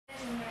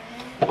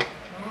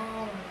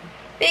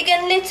Big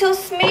and little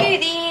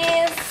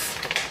smoothies.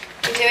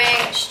 We're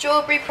doing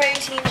strawberry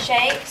protein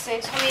shake. So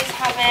Tommy's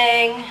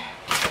having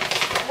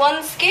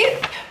 1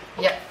 scoop.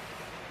 Yep.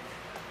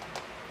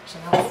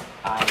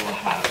 I will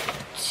have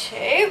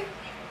 2.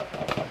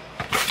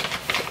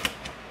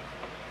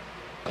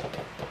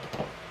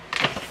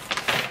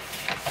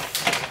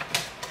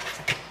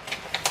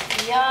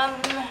 Yum.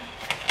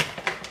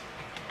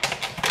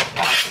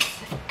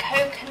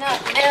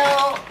 Coconut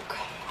milk.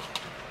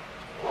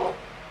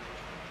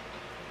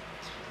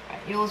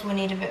 Right, yours will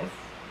need a bit of,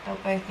 they'll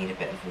both need a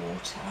bit of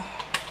water.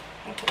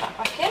 I'll put that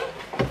back in.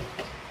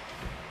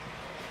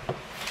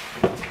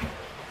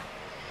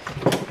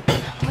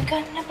 We're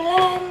gonna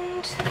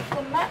blend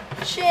the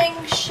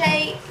matching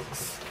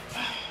shakes.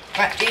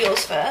 Right, do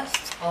yours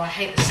first. Oh, I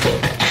hate this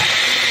stuff.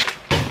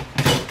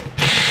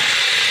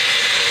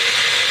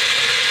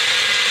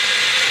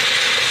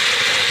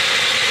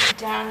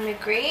 Down the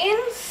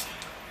greens.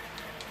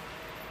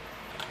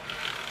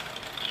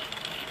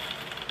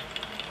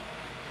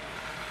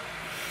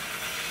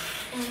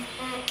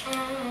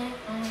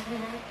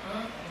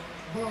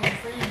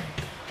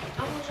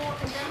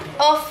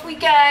 Off we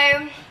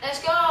go.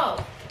 Let's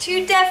go.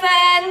 To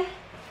Devon.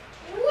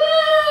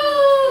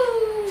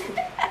 Woo!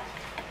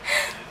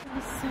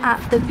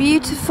 At the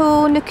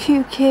beautiful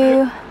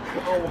Nakuku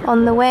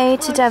on the way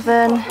to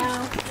Devon.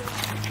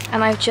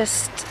 And I've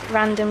just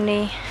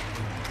randomly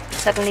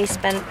suddenly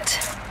spent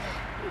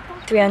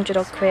 300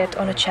 odd quid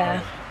on a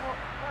chair,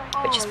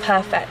 which is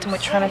perfect, and we're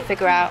trying to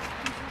figure out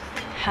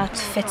how to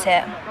fit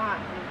it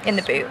in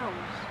the boot.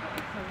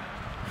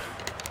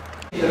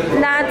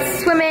 Lads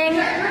swimming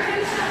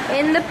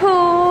in the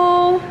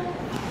pool.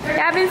 You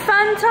having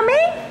fun,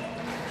 Tommy?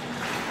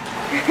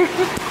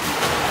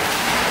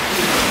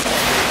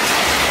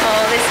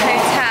 Oh, this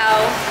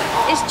hotel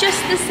is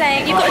just the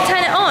same. You've got to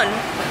turn it on.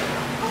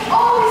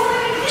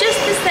 Just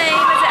the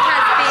same as it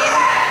has been.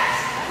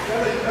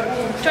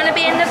 Do you want to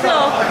be in the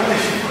vlog?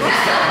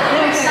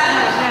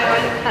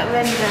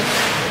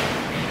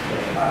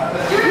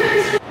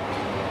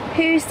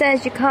 Who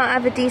says you can't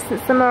have a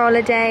decent summer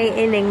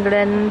holiday in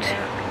England?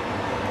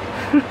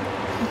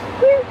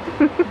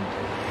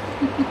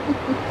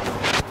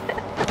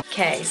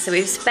 Okay, so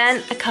we've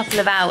spent a couple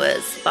of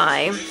hours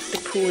by the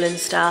pool and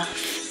stuff,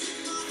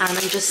 and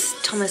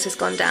Thomas has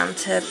gone down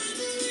to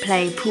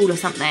play pool or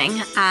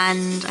something,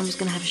 and I'm just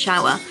gonna have a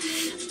shower.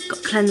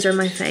 Got cleanser on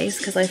my face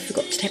because I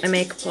forgot to take my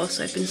makeup off,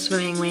 so I've been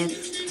swimming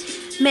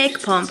with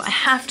makeup on. But I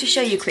have to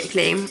show you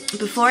quickly,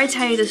 before I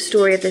tell you the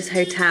story of this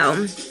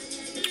hotel,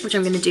 which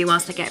I'm gonna do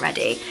whilst I get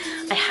ready,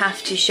 I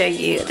have to show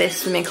you this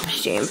swimming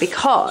costume,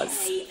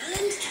 because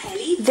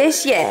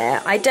this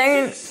year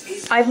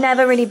I've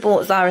never really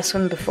bought Zara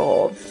swim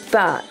before,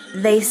 but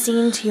they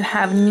seem to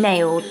have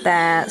nailed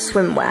their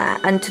swimwear,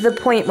 and to the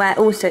point where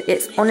also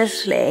it's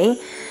honestly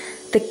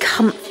the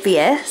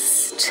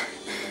comfiest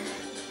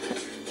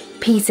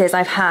pieces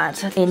I've had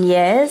in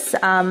years,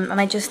 and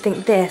I just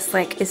think this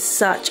is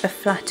such a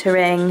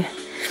flattering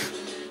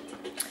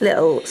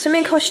little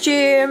swimming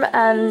costume,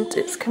 and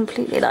it's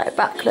completely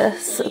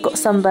backless. I've got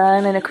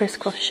sunburn in a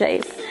crisscross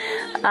shape.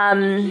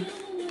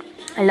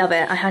 I love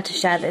it. I had to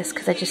share this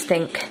because I just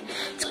think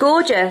it's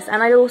gorgeous,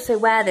 and I'd also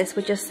wear this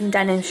with just some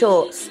denim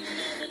shorts,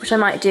 which I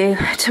might do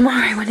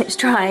tomorrow when it's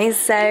dry.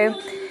 So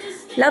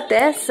love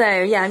this. So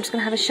yeah, I'm just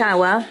gonna have a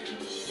shower,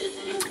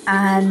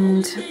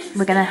 and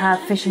we're gonna have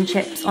fish and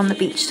chips on the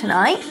beach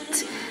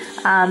tonight,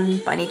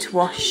 but I need to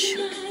wash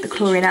the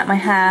chlorine out my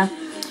hair,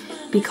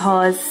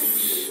 because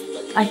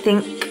I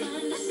think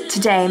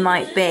today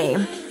might be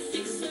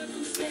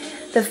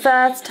the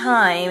first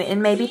time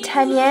in maybe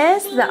 10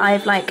 years that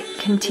I've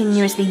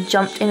continuously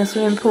jumped in a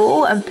swimming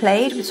pool and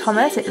played with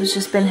Thomas. It was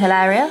just been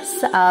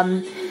hilarious.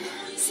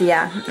 So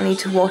yeah, I need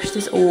to wash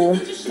this all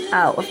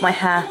out of my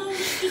hair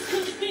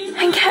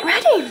and get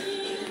ready.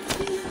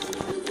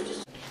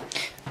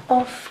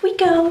 Off we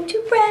go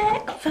to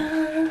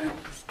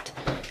breakfast.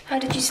 How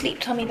did you sleep,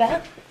 Tommy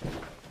Bear?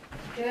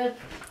 Good.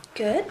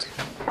 Good?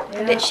 Yeah.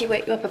 I literally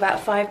woke you up about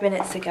 5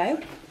 minutes ago.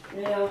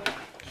 Yeah.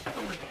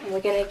 And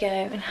we're gonna go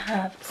and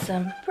have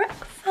some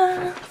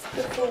breakfast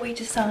before we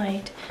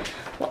decide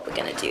what we're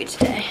gonna do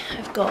today.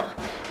 I've got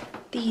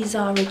the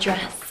Zara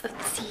dress of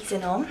the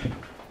season on.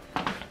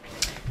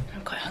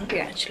 I'm quite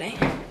hungry actually.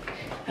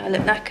 I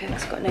look knackered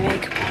because I've got no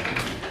makeup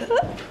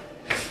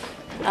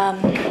on.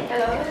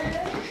 Hello.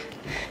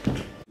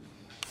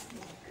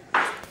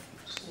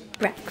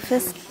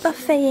 Breakfast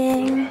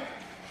buffeting.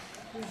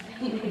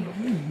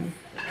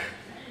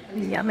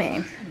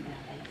 Yummy.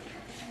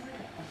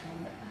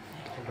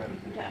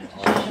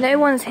 No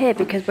one's here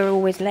because we're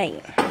always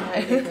late.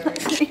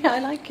 Yeah, I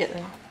like it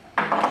though.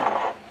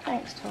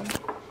 Thanks, Tom.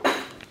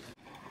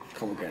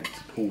 Come again,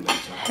 pool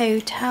later.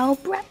 Hotel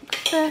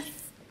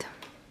breakfast.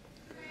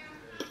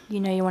 You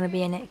know you want to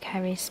be in it,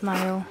 Kerry.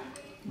 Smile.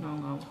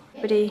 No.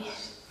 Buddy,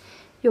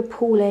 you're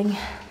pooling.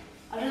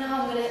 I don't know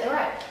how I'm gonna hit the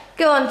right.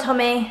 Go on,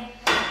 Tommy.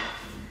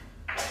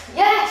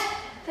 Yes!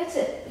 That's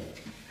it.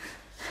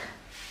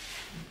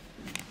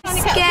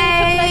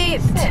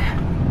 Escaped.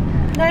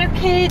 No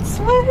kids.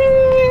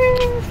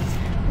 Woohoo!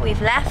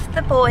 we've left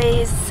the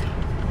boys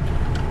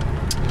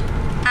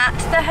at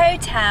the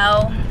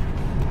hotel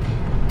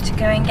to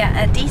go and get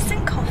a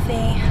decent coffee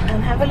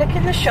and have a look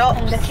in the shops.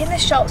 And look in the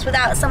shops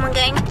without someone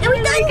going, are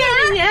we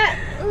done yet?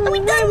 Are we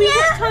done yet?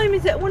 What time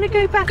is it? I want to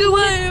go back. Go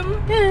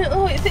home. Yeah,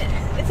 oh,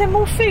 is there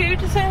more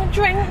food? Is there a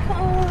drink?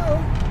 Oh.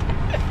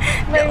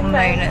 Little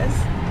moaners.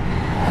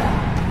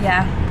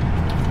 Yeah.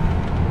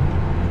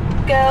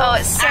 Girls, oh,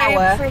 it's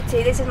so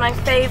pretty. This is my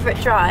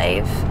favourite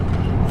drive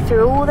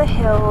through all the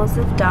hills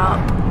of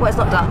Dartmouth. Well, it's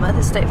not Dartmouth,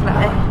 it's Stoke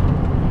Fleming.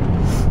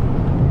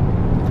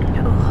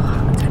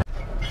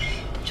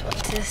 Just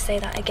wanted to say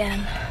that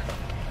again.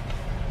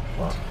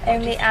 What?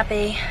 Only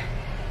Abby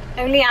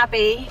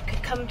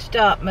could come to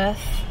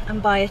Dartmouth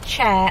and buy a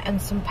chair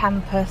and some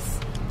Pampers.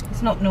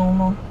 It's not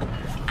normal.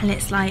 And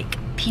it's like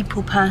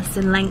people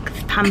person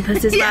length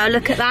Pampers as well.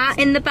 Look at that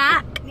in the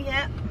back.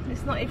 Yeah,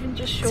 it's not even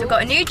just short. So I've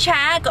got a new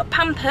chair, got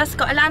Pampers,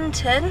 got a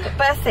lantern. Got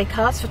birthday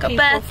cards for people.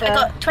 I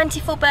got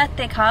 24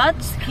 birthday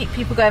cards. Keep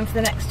people going for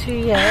the next 2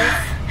 years.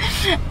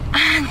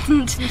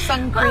 And some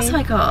sun cream. What else have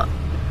I got?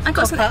 I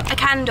got a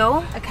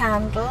candle. A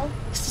candle.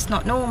 It's just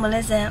not normal,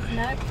 is it?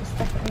 No, it's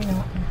definitely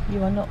not.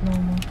 You are not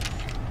normal.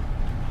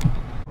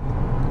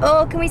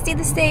 Oh, can we see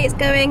the sea? It's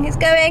going. It's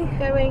going.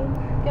 Going.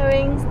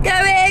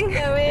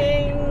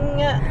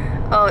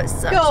 Oh, it's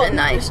such a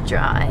nice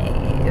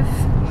drive.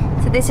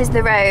 So this is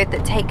the road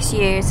that takes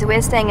you. So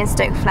we're staying in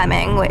Stoke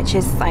Fleming, which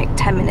is like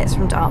 10 minutes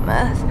from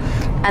Dartmouth,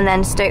 and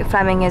then Stoke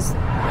Fleming is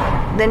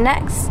the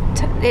next.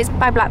 It's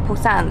by Blackpool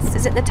Sands.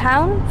 Is it the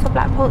town for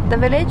Blackpool? The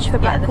village for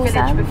Blackpool Sands?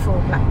 Yeah, the village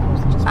before Blackpool.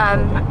 Just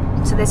before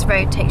Blackpool. So this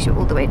road takes you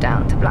all the way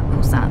down to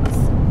Blackpool Sands.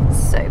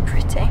 So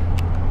pretty.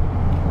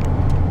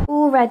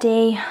 All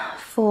ready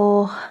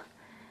for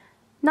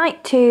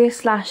night 2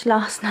 /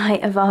 last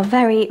night of our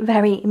very,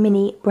 very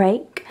mini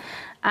break.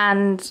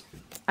 And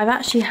I've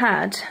actually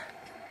had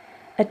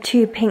a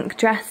 2 pink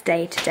dress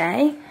day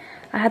today.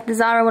 I had the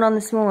Zara one on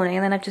this morning,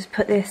 and then I've just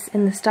put this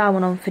in the Star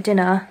one on for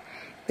dinner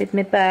with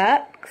my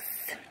Birks.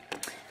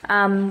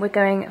 We're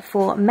going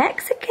for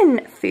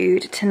Mexican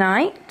food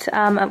tonight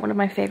at one of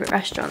my favourite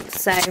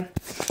restaurants. So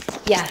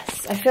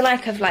yes, I feel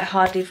like I've like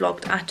hardly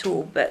vlogged at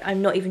all, but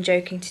I'm not even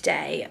joking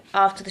today.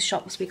 After the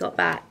shops we got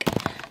back,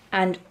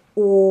 and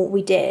all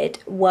we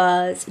did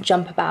was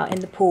jump about in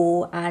the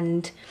pool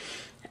and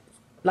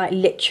like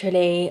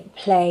literally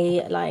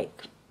play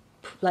like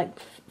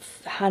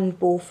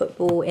handball,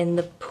 football in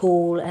the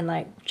pool, and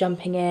like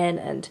jumping in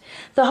and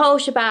the whole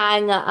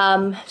shebang,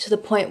 to the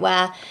point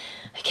where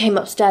I came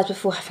upstairs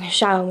before having a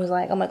shower and was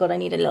like, oh my god, I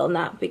need a little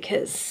nap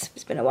because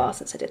it's been a while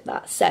since I did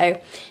that. So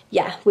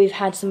yeah, we've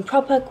had some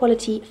proper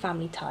quality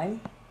family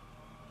time.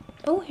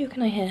 Oh, who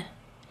can I hear?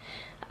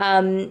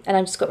 And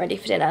I just got ready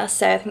for dinner,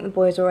 so I think the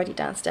boys are already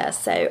downstairs,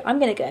 so I'm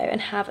gonna go and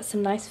have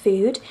some nice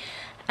food,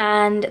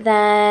 and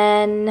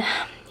then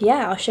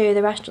yeah, I'll show you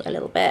the restaurant a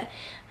little bit,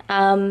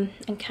 and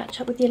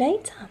catch up with you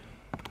later.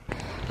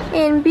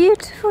 In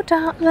beautiful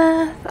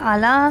Dartmouth, our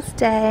last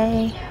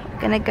day,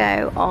 we're gonna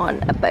go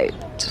on a boat.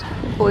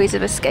 The boys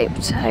have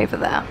escaped over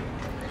there.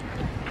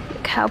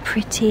 Look how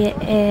pretty it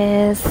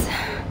is.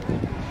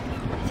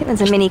 I think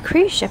there's a mini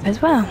cruise ship as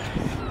well.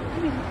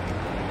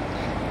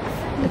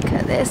 Look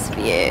at this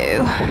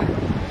view.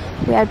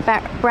 We had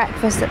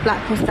breakfast at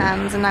Blackpool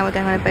Sands, and now we're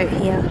going on a boat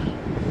here.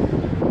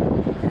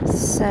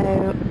 It's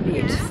so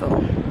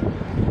beautiful.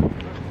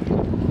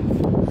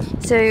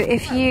 So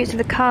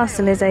the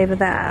castle is over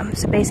there.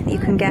 So basically you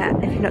can get,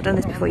 if you've not done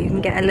this before, you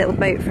can get a little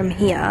boat from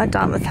here,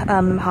 Dartmouth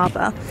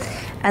Harbour,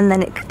 and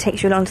then it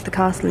takes you along to the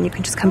castle, and you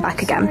can just come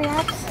back again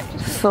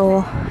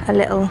for a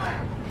little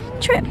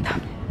trip.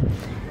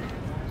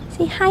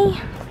 Say hi.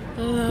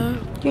 Do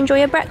you enjoy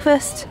your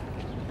breakfast?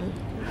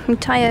 I'm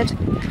tired.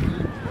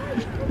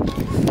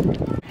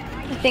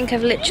 I think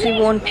I've literally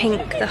worn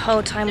pink the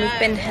whole time we've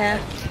been here.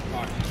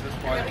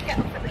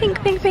 Pink,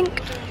 pink,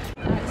 pink.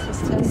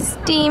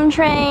 Steam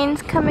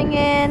trains coming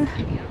in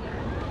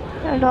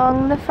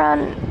along the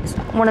front.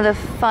 One of the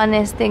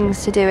funnest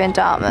things to do in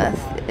Dartmouth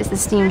is the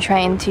steam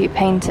train to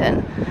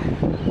Paynton.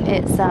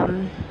 It's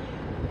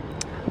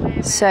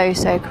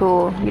so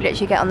cool. You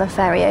literally get on the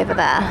ferry over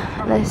there,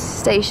 and the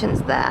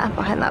station's there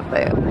behind that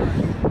boat.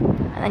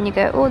 And then you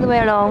go all the way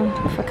along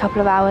for a couple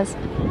of hours.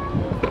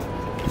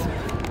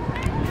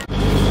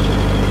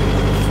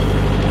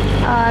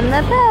 On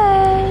the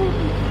boat.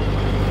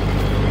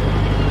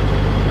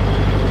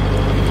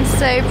 It's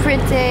so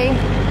pretty.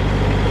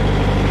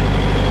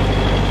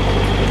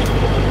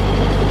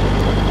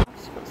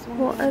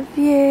 What a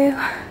view.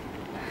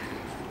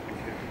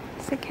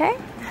 It's okay.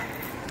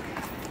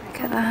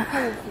 Look at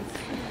that.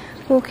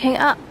 Walking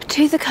up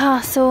to the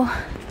castle.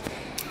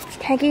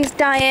 Peggy's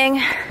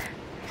dying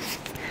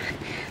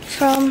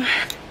from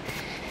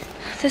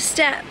the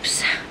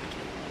steps.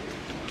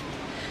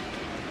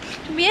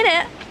 Be in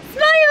it.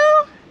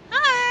 Smile!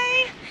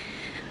 Hi!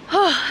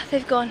 Oh,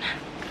 they've gone.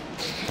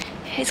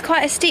 It's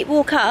quite a steep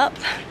walk up.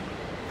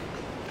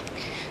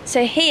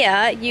 So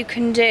here you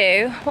can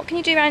do, what can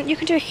you do around, you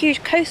can do a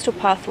huge coastal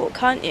path walk,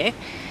 can't you?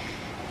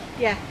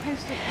 Yeah.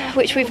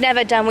 which we've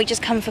never done. We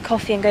just come for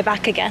coffee and go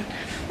back again.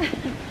 We'll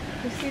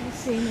see the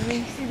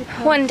scenery, see the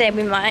cars. One day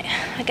we might.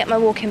 I get my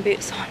walking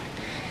boots on.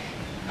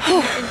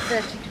 In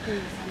 30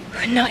 degrees.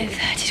 Not in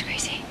 30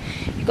 degrees.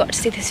 You've got to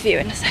see this view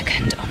in a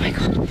second. Oh my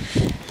god.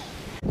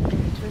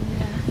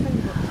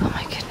 Oh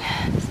my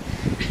goodness.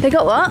 They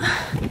got what?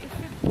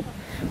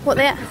 What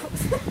they?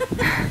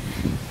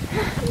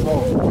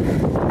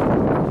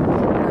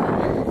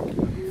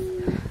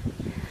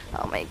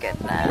 Oh my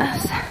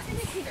goodness.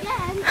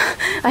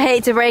 I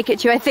hate to break it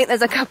to you, I think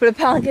there's a couple of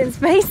parking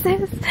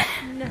spaces.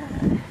 No.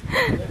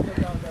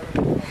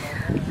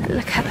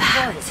 Look at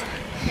that.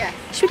 Yeah.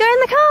 Should we go in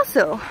the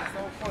castle?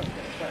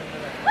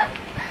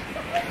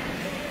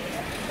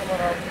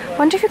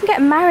 Wonder if you can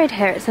get married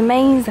here, it's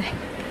amazing.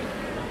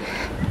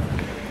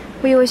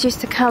 We always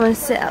used to come and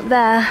sit up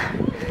there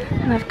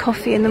and have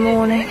coffee in the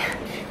morning.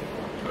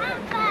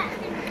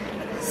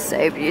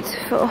 So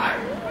beautiful.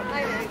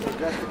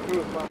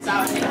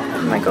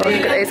 Oh my god, look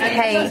at those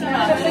cakes.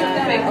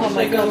 Oh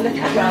my god, look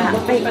at that.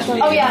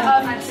 Oh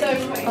yeah, so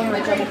oh my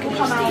god, you can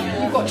come out.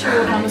 You've got 2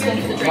 order numbers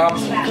in for the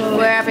drinks.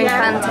 We're having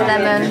Fanta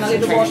lemon.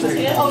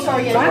 Oh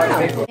sorry,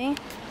 yeah. Wow.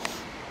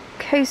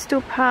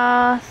 Coastal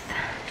path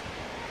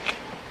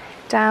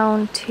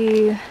down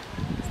to,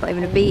 it's not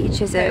even a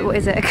beach, is it? What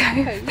is it? A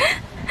cove?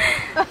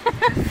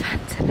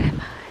 Fanta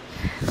lemon.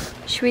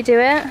 Should we do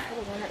it?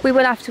 We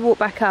will have to walk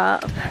back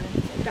up.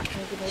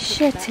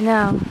 Shit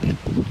now.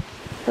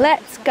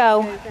 Let's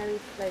go.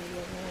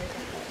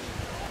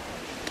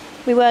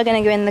 We were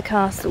going to go in the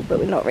castle, but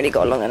we've not really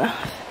got long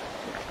enough.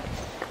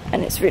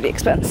 And it's really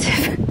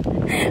expensive.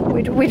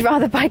 We'd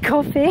rather buy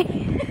coffee.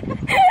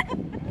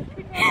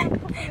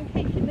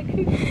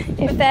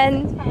 If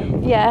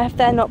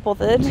they're not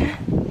bothered,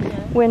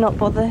 we're not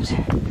bothered.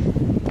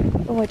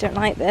 Oh, I don't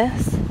like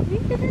this. Have you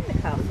been in the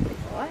castle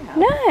before? I have.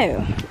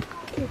 No.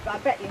 I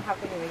bet you have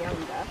when you were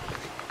younger.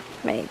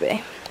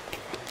 Maybe.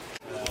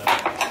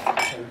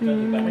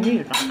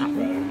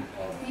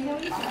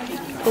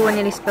 Oh, I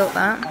nearly spilt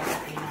that.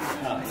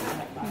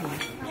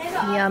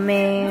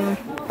 Yummy.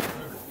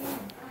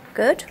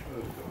 Good.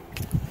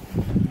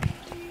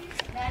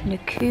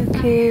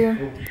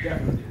 Nukuku.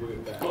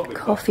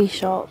 Coffee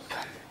shop.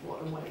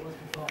 Oh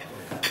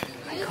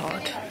my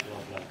god.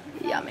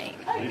 Yummy.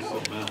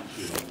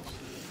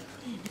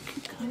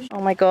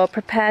 Oh my god,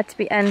 prepare to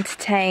be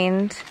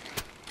entertained.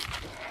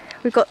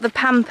 We've got the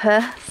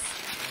Pampers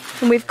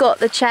and we've got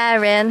the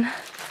chair in,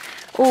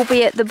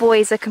 albeit the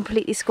boys are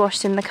completely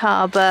squashed in the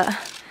car, but...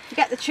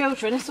 Forget the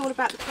children, it's all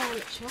about the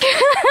furniture.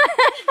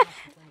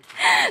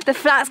 The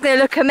flat's going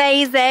to look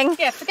amazing.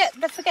 Yeah, forget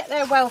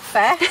their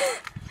welfare.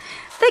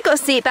 They got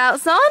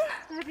seatbelts on.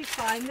 They'll be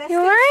fine, they're You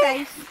still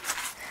alright?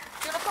 safe.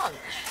 Do you want a bunch?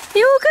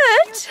 You all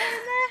good?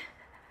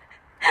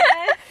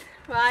 Yeah.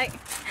 Right.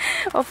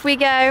 Off we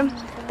go.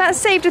 That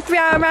saved a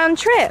 3-hour round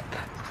trip.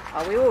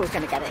 Oh, we were always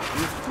going to get it in.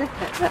 Look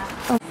at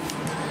that.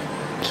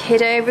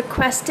 Kiddo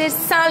requested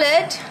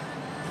salad.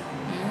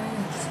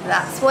 So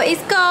that's what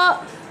he's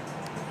got.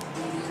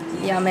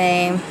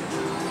 Yummy.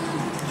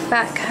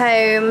 Back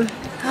home.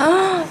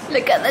 Oh,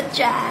 look at the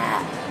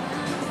chair.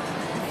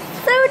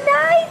 So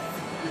nice.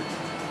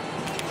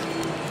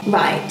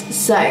 Right,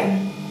 so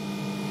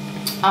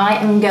I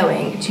am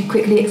going to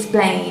quickly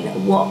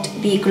explain what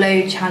the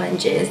Glow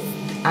challenge is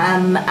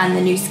and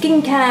the new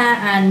skincare,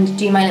 and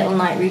do my little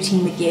night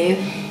routine with you.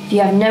 If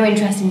you have no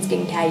interest in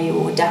skincare, you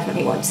will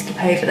definitely want to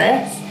skip over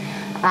this.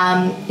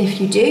 If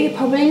you do, you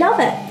probably love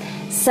it.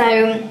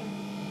 So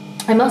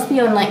I must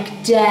be on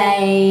like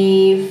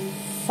day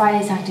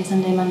Friday, Saturday,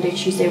 Sunday, Monday,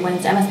 Tuesday,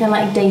 Wednesday. I must be on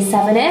like day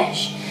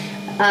 7-ish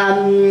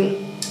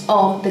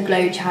of the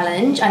Glow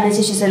challenge, and this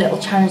is just a little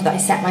challenge that I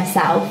set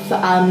myself.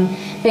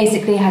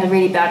 Basically, I had a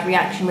really bad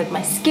reaction with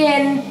my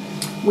skin.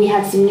 We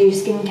had some new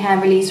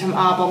skincare released from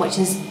Arbonne, which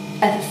is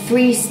a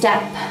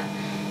 3-step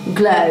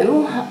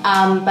glow,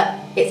 but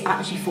it's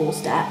actually 4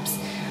 steps.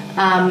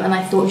 And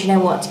I thought, you know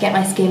what, to get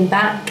my skin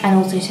back and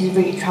also to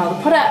really trial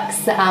the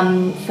products,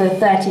 for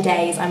 30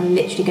 days I'm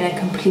literally going to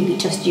completely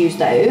just use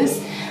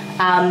those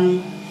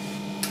and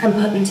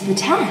put them to the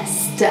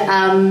test.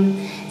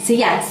 So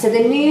yeah, so the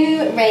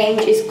new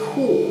range is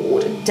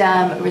called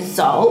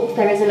Result.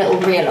 There is a little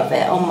reel of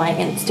it on my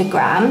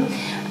Instagram.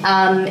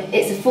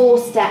 It's a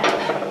 4-step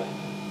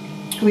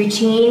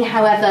routine,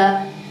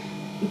 however,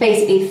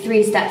 basically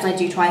 3 steps I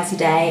do twice a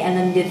day, and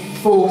then the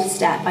 4th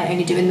step I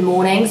only do in the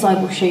morning, so I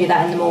will show you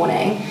that in the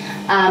morning.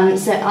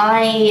 So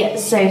I,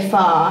 so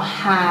far,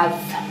 have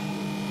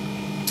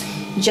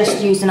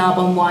just used an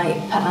Arbonne wipe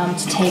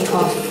to take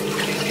off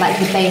like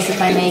the base of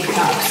my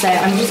makeup. So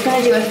I'm just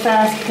going to do a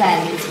first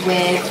cleanse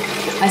with,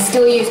 I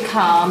still use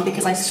Calm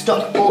because I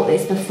stock bought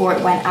this before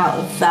it went out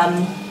of,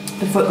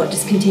 before it got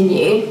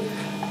discontinued.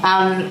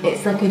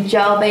 It's like a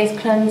gel-based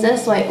cleanser,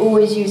 so I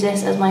always use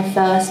this as my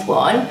first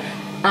one.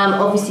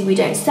 Obviously we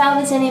don't sell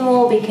this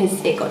anymore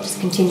because it got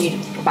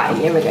discontinued about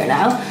a year ago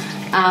now.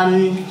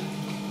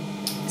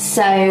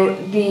 So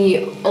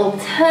the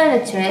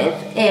alternative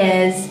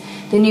is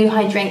the new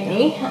Hydrate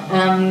Me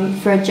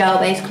for a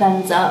gel-based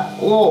cleanser,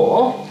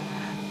 or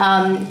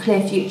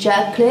Clear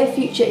Future. Clear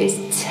Future is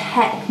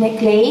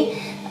technically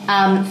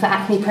for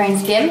acne prone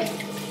skin.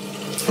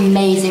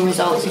 Amazing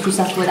results if you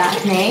suffer with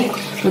acne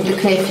with the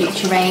Clear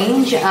Future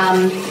range,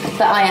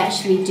 but I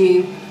actually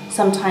do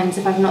sometimes,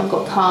 if I've not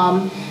got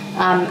Calm,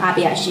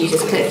 Abby actually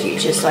uses Clear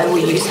Future, so I will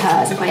use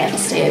hers if I ever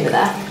stay over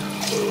there,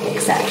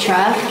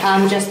 etc.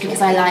 Just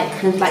because I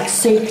like the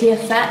soapy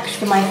effect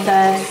for my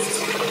first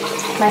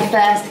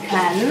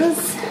cleanse.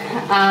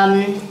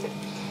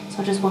 So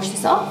I'll just wash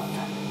this off.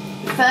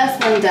 First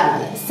one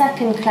done.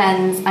 Second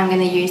cleanse, I'm going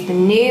to use the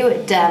new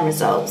Derm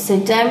Results. So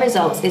Derm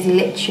Results is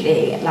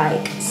literally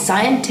like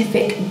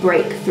scientific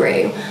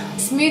breakthrough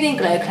smoothing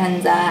glow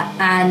cleanser,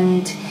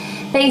 and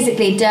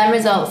basically Derm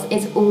Results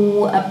is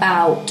all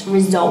about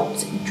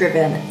result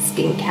driven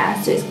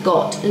skincare. So it's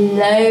got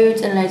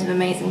loads and loads of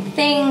amazing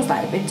things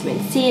like vitamin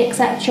C,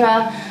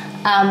 etc.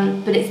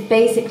 But it's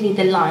basically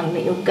the line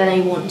that you're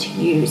going to want to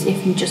use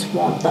if you just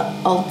want the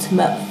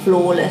ultimate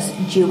flawless,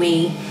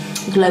 dewy,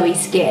 glowy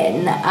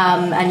skin,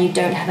 and you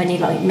don't have any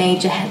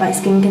major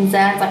skin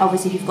concerns. Like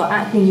obviously if you've got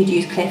acne, you'd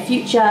use Clear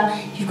Future.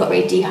 If you've got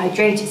really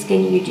dehydrated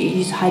skin, you'd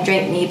use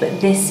Hydrate Me,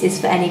 but this is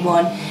for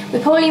anyone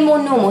with probably more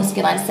normal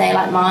skin, I'd say,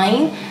 like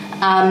mine,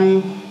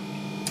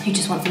 who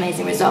just wants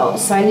amazing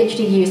results. So I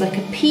literally use like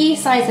a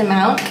pea-sized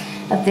amount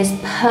of this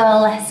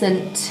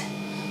pearlescent,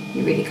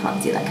 you really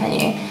can't see that, can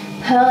you?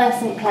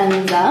 Pearlescent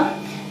cleanser.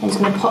 I'm just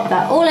going to pop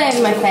that all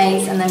over my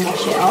face and then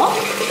wash it off.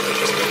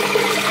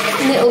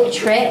 Little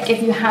trick,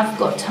 if you have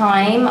got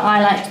time,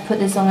 I like to put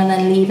this on and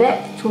then leave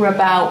it for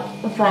about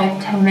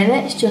 5-10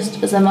 minutes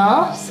just as a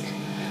mask,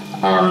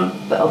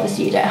 but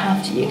obviously you don't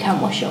have to, you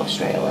can wash it off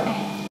straight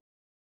away.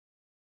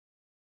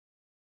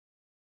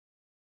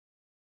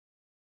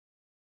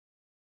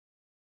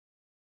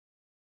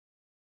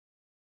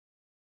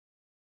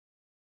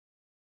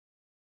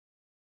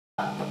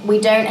 We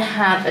don't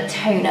have a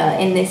toner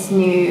in this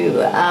new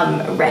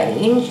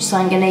range, so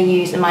I'm going to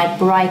use my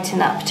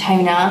Brighten Up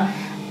toner.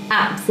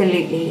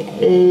 Absolutely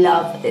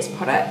love this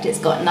product. It's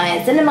got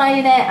niacinamide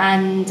in it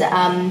and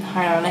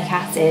hyaluronic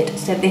acid,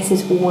 so this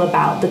is all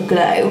about the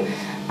glow.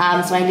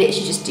 So I literally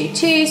just do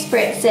 2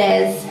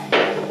 spritzes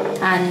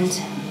and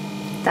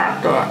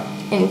dab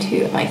it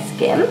into my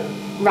skin.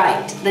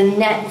 Right, the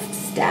next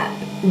step.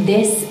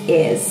 This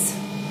is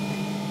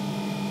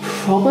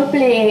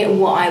probably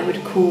what I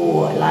would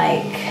call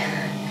like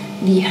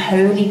the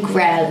holy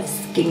grail of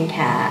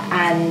skincare,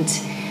 and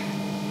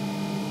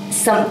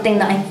something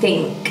that I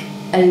think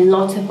a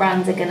lot of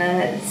brands are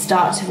gonna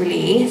start to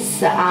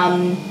release,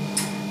 and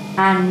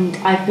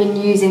I've been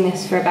using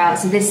this for about,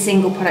 so this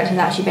single product has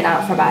actually been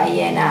out for about a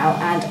year now,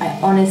 and I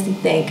honestly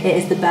think it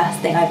is the best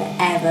thing I've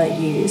ever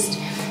used.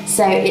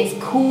 So it's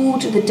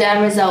called the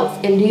Derm Results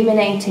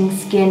Illuminating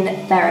Skin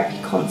Therapy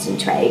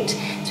Concentrate.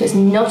 So it's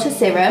not a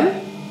serum,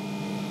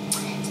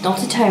 it's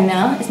not a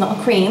toner, it's not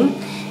a cream,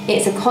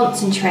 it's a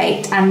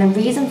concentrate, and the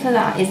reason for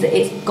that is that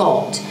it's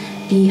got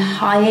the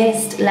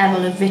highest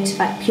level of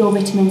pure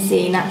vitamin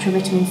C, natural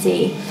vitamin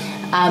C,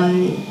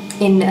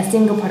 in a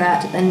single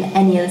product than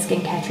any other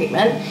skincare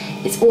treatment.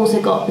 It's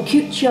also got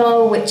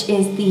bakuchiol, which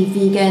is the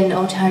vegan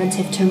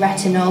alternative to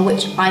retinol,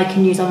 which I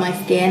can use on my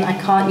skin. I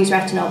can't use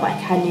retinol, but I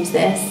can use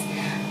this.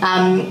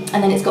 And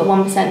then it's got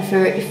 1%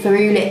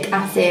 ferulic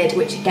acid,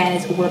 which again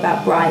is all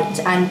about bright.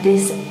 And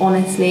this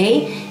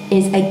honestly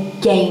is a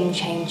game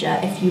changer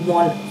if you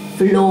want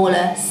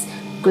flawless,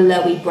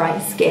 glowy,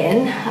 bright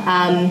skin.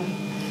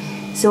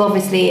 So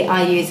obviously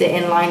I use it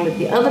in line with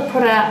the other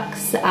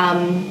products,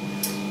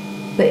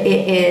 but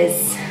it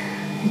is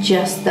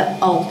just the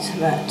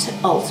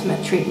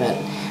ultimate treatment.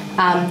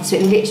 So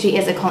it literally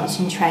is a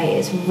concentrate.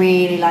 It's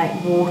really like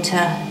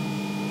water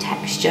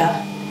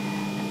texture,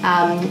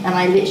 and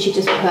I literally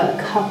just put a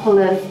couple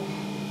of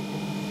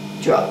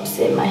drops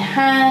in my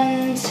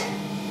hand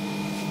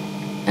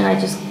and I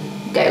just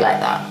go like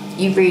that.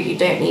 You really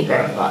don't need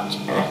very much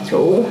at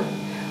all.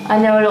 I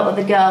know a lot of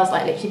the girls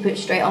like literally put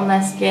straight on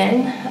their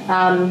skin.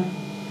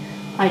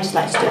 I just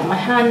like to do it on my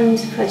hand.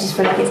 I just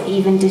feel like it's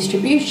even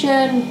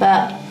distribution,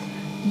 but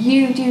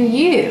you do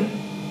you.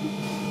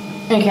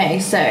 Okay,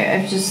 so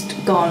I've just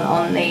gone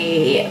on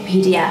the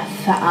PDF.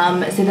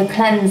 So the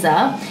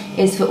cleanser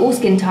is for all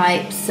skin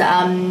types,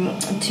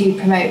 to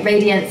promote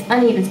radiance,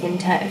 uneven skin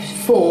tone,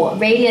 for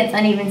radiance,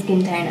 uneven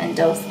skin tone and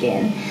dull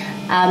skin.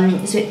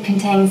 So it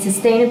contains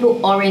sustainable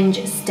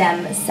orange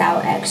stem cell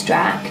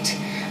extract,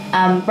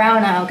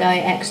 brown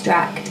algae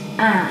extract,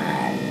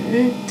 and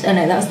oh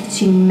no, that's the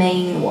 2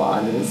 main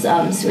ones.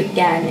 So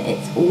again,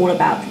 it's all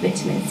about the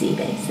vitamin C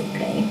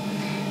basically.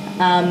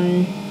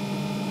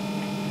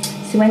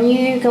 So when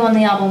you go on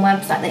the Arbonne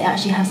website, they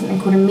actually have something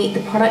called a meet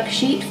the product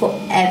sheet for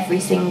every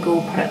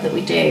single product that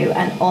we do,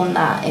 and on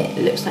that it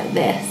looks like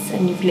this,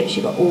 and you've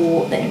literally got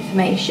all the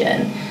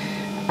information.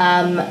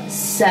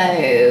 So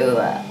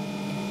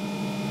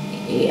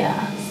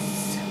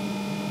yes,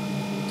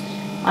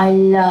 I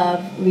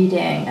love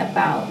reading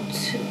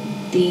about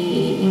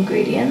the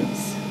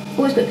ingredients.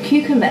 Oh, it's got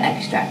cucumber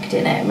extract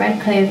in it, red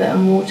clover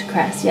and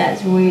watercress. Yeah,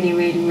 it's really,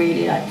 really,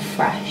 really like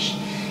fresh.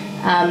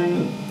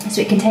 So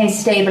it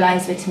contains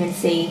stabilised vitamin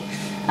C,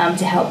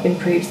 to help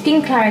improve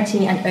skin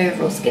clarity and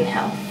overall skin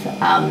health.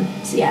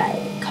 So yeah,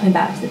 coming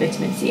back to the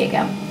vitamin C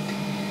again.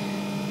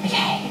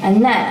 Okay,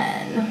 and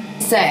then,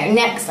 so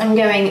next I'm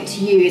going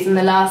to use, and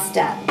the last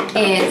step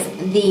is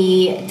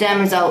the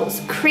Derm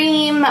Results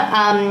cream.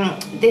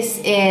 This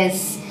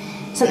is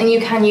something you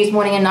can use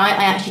morning and night.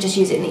 I actually just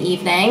use it in the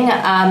evening.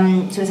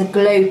 So it's a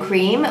glow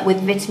cream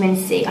with vitamin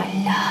C. I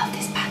love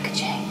this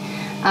packaging.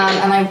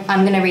 And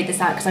I'm going to read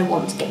this out because I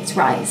want to get this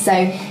right.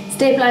 So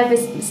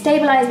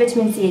stabilize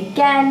vitamin C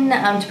again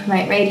to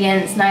promote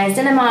radiance.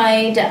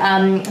 Niacinamide,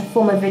 a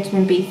form of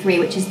vitamin B3,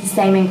 which is the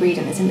same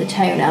ingredient as in the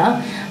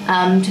toner,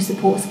 to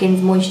support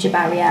skin's moisture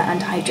barrier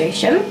and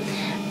hydration.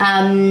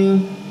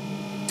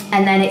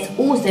 And then it's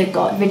also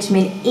got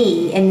vitamin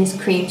E in this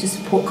cream to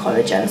support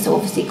collagen. So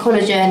obviously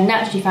collagen,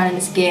 naturally found in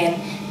the skin,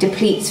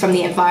 depletes from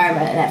the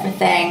environment and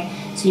everything.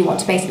 So you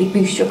want to basically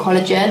boost your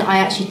collagen. I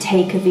actually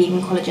take a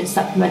vegan collagen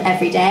supplement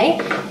every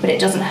day, but it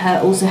doesn't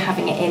hurt also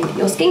having it in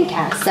your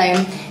skincare.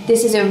 So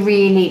this is a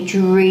really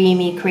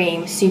dreamy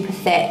cream, super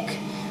thick,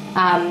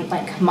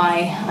 like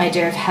my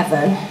idea of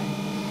heaven.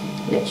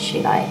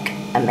 Literally like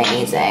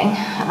amazing.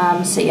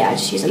 So yeah, I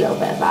just use a little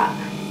bit of that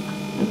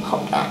and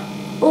pop that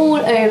all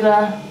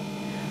over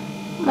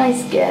my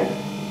skin.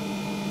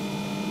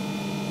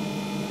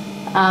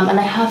 And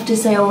I have to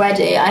say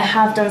already, I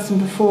have done some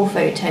before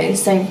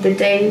photos. So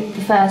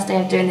the first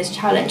day of doing this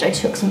challenge, I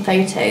took some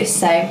photos.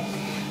 So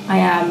I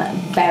am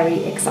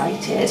very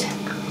excited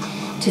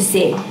to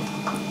see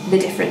the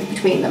difference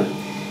between them.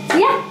 So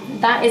yeah,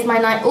 that is my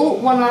night. Oh,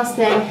 one last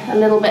thing, a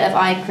little bit of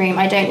eye cream.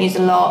 I don't use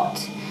a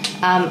lot.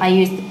 I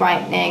use the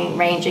brightening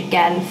range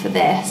again for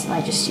this, and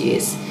I just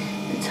use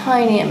a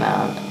tiny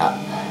amount up.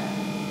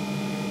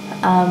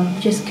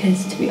 Just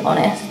because, to be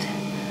honest,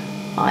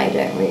 I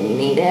don't really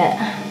need it.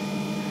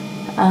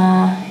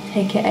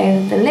 Take it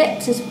over the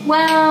lips as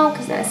well,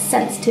 because they're a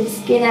sensitive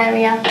skin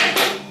area.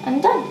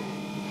 And done.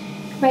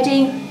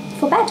 Ready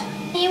for bed.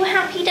 Are you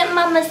happy that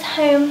Mama's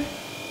home?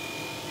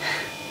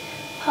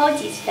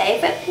 Posy's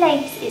favourite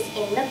place is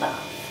in the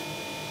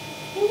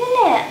bath. Isn't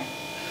it?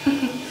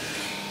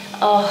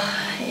 Oh,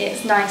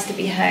 it's nice to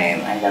be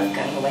home. I love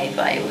going away,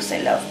 but I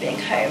also love being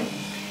home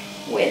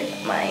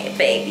with my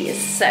babies.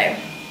 So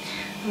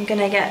I'm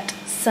gonna get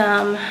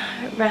some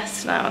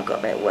rest now. I've got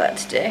a bit of work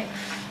to do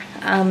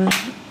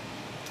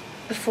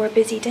before a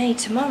busy day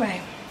tomorrow.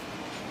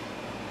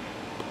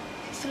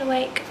 You still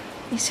awake?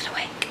 You still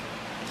awake?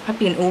 I'd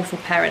be an awful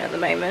parent at the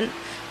moment.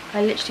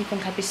 I literally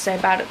think I'd be so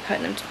bad at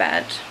putting them to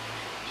bed.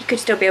 He could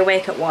still be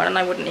awake at 1 and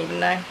I wouldn't even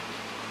know.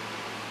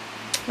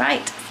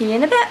 Right, see you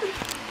in a bit.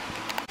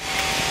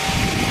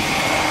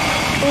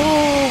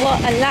 Oh, what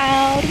a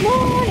loud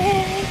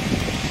morning.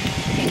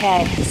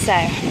 Okay, so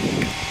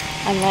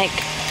I'm like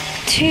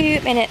 2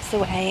 minutes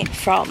away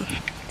from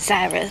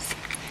Sarah's.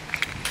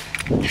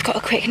 I've got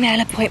a quick nail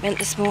appointment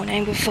this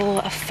morning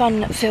before a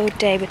fun-filled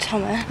day with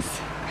Thomas.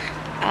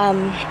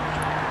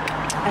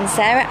 And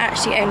Sarah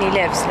actually only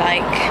lives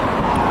like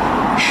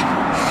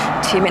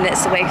 2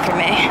 minutes away from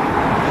me.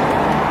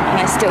 And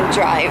I still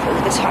drive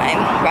all the time.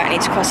 Right, I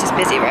need to cross this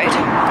busy road.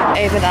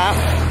 Over that.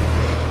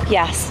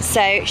 Yes,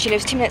 so she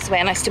lives 2 minutes away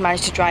and I still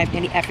manage to drive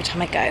nearly every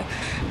time I go,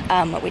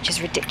 which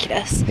is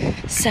ridiculous.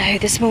 So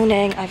this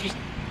morning I've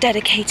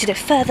dedicated a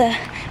further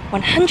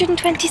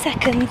 120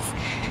 seconds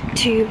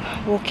to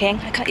walking.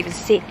 I can't even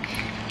see.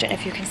 I don't know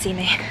if you can see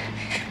me.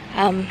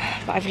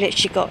 But I've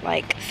literally got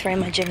like thrown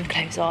my gym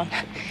clothes on,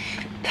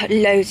 put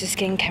loads of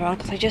skincare on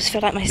because I just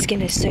feel like my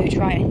skin is so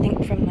dry. I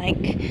think from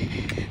like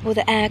all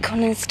the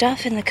aircon and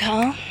stuff in the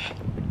car.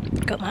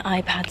 Got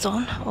my iPads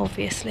on,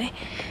 obviously.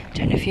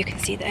 Don't know if you can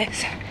see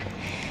those.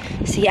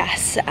 So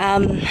yes,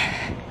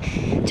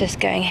 just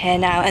going here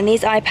now. And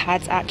these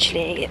iPads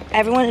actually,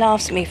 everyone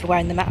laughs at me for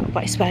wearing them out,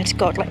 but I swear to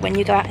God, like when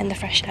you go out in the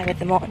fresh air with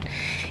them on,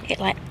 it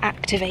like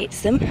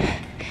activates them.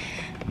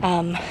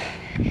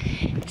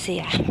 So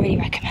yeah, really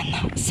recommend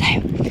that. So,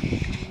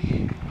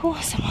 oh,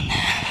 someone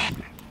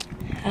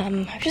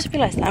there. I've just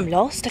realised that I'm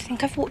lost. I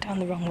think I've walked down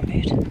the wrong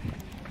road.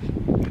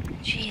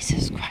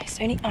 Jesus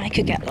Christ, only I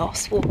could get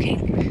lost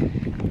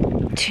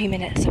walking 2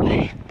 minutes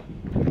away.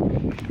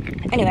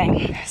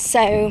 Anyway,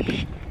 so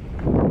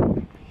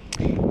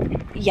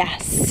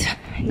yes,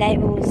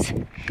 nails,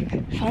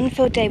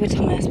 fun-filled day with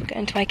Thomas. We're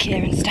going to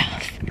IKEA and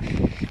stuff,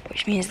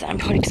 which means that I'm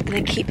probably just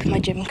going to keep my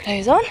gym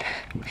clothes on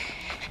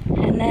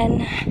and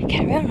then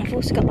carry on. I've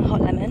also got the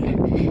hot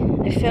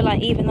lemon. I feel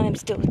like even though I'm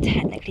still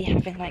technically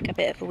having like a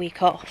bit of a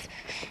week off,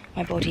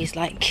 my body's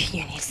like,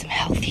 you need some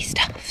healthy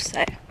stuff.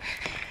 So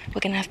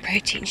we're going to have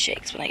protein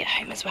shakes when I get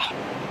home as well.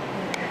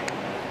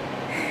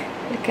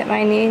 Look at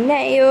my new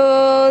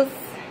nails.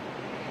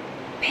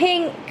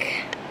 Pink.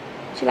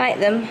 Do you like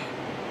them?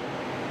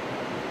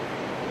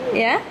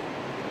 Yeah?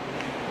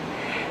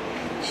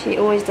 She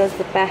always does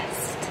the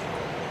best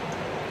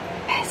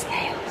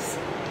nails.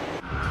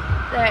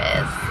 There it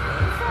is.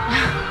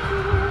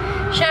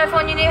 Show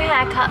everyone your new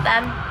haircut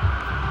then.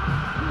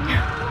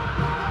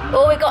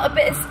 Oh, we got a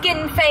bit of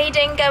skin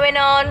fading going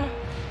on.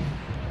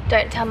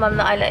 Don't tell Mum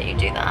that I let you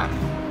do that.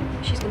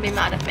 She's gonna be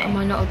mad at me. Am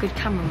I not a good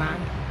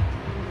cameraman?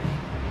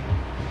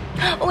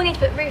 Oh, we need to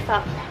put the roof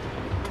up.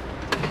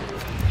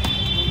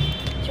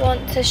 Do you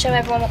want to show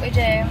everyone what we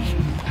do?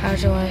 How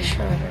do I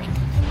show everyone?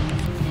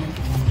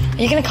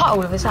 Are you going to cut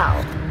all of this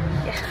out?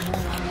 Yeah.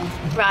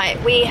 Right,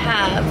 we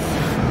have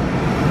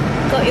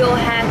got your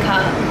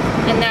haircut,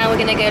 and now we're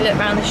going to go look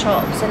around the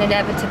shops, and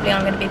inevitably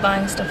I'm going to be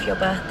buying stuff for your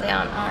birthday,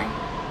 aren't I?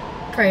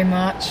 Pretty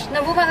much.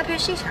 No, what about the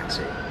PhD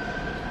tattoo?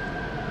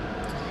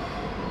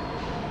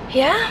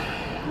 Yeah?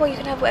 Well, you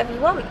can have whatever you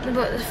want.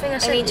 But the thing I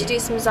I need to do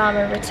some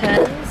Zara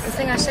returns. The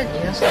thing I sent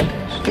you, that's not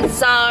good.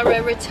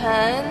 Zara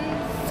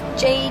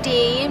returns,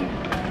 JD,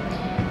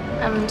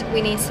 and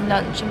we need some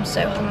lunch. I'm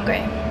so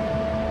hungry.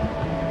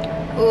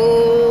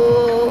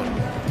 Ooh.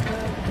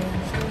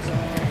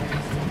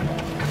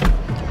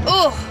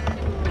 Ooh.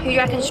 Who do you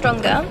reckon's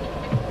stronger?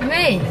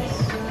 Me?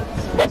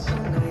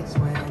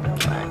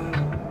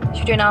 Should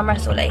we do an arm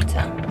wrestle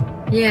later?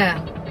 Yeah.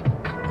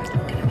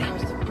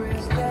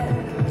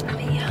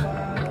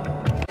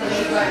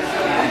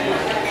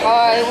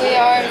 Hi, we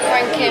are in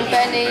Frankie and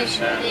Benny's.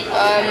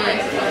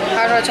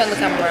 How do I turn the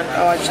camera on?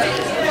 Oh, I just did.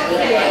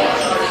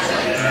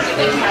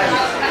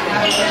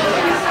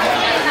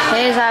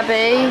 Here's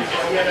Abby.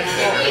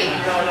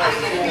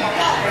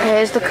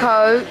 Here's the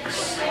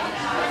Cokes.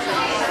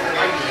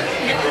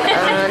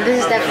 This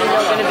is definitely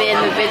not going to be in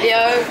the video,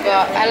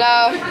 but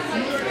hello.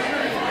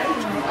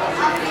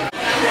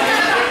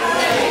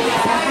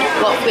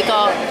 What we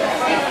got?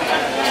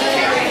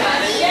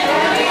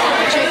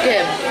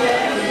 Chicken.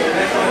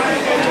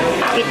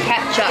 With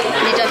ketchup.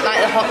 You don't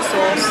like the hot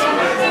sauce.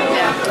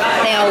 Yeah.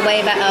 They are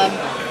way better.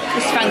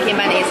 This is Frankie and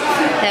Benny's.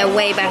 They're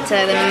way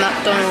better than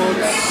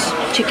McDonald's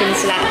chicken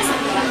select.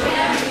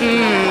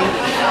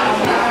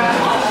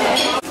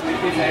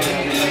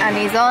 And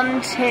he's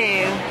on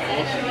to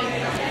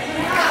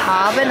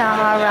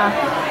carbonara.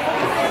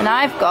 And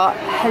I've got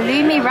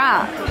halloumi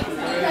wrap.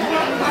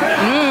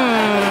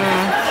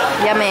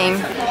 Yummy.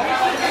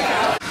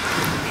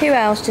 Who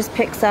else just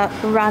picks up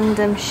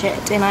random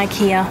shit in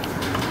IKEA?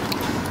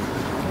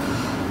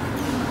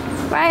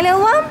 Right,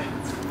 little one?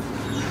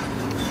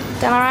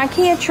 Done our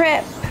IKEA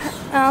trip,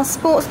 our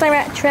Sports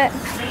Direct trip.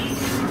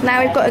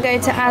 Now we've got to go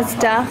to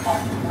Asda.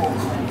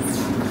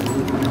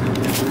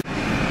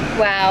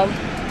 Wow,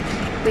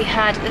 we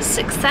had a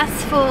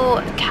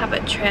successful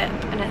Cabot trip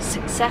and a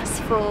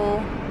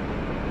successful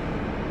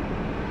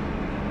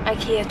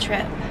IKEA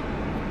trip,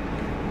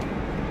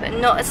 but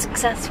not a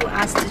successful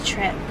Asda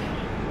trip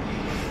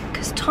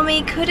because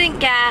Tommy couldn't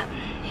get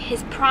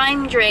his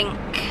prime drink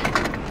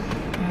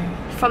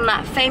from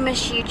that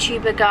famous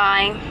YouTuber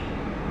guy.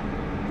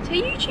 Is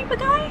he a YouTuber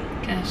guy?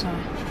 KSI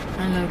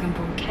and Logan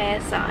Paul.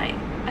 KSI.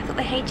 I thought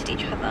they hated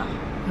each other.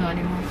 Not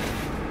anymore.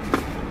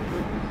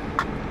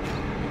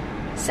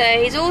 So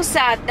he's all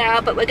sad now,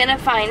 but we're gonna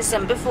find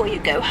some before you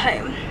go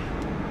home.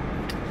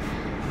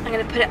 I'm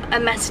gonna put a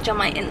message on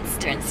my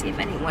Insta and see if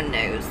anyone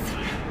knows.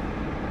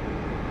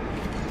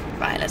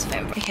 Right, let's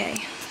film.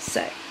 Okay,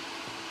 so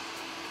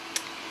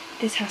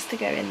this has to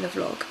go in the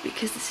vlog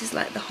because this is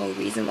like the whole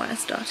reason why I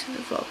started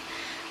the vlog.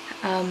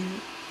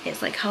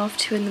 It's like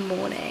 2:30 in the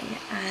morning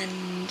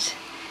and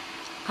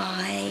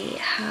I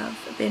have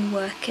been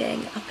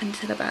working up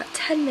until about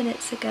 10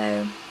 minutes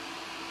ago,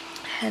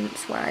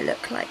 hence why I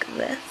look like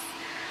this.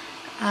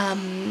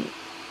 And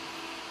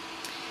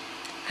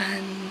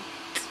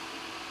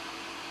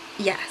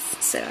yes,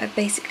 so I've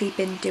basically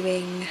been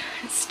doing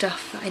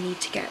stuff that I need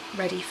to get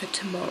ready for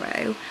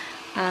tomorrow,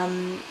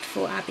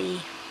 for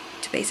Abby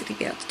to basically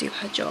be able to do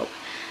her job.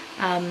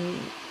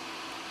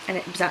 And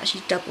it was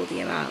actually double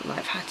the amount that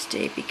I've had to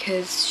do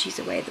because she's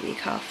away the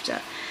week after.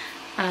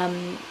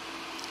 And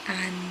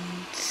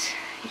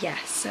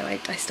yes, so I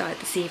started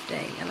this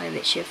evening and I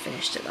literally have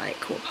finished at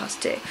like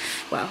 2:15.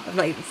 Well, I've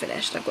not even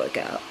finished. I've got to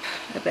get up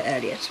a bit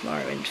earlier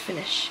tomorrow and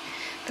finish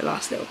the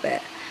last little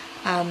bit.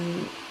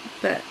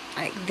 But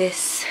like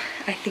this,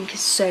 I think is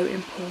so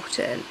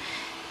important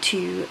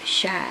to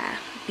share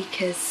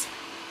because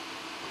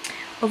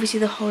obviously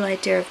the whole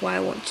idea of why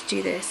I want to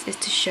do this is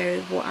to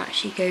show what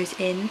actually goes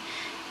in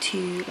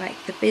to like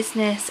the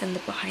business and the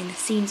behind the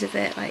scenes of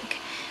it. Like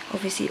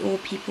obviously all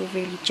people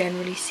really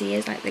generally see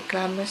is like the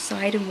glamorous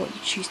side and what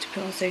you choose to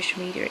put on social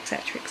media,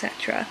 etc,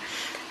 etc.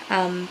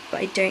 But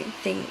I don't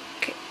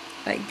think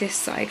like this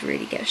side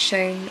really gets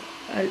shown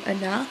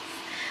enough.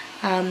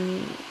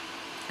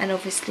 And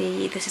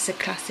obviously this is a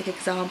classic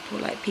example.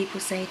 Like people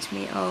say to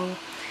me, oh,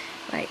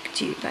 like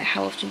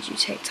how often do you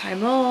take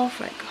time off,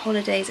 like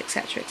holidays,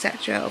 etc,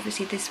 etc.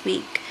 Obviously this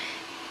week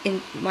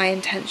my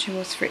intention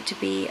was for it to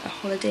be a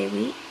holiday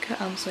week,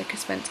 so I could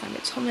spend time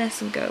with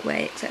Thomas and go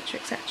away, etc,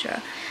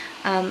 etc.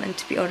 And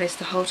to be honest,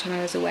 the whole time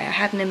I was away I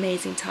had an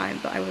amazing time,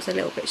 but I was a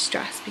little bit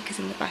stressed because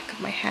in the back of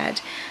my head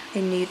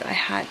I knew that I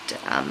had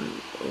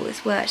all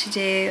this work to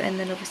do, and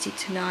then obviously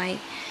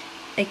tonight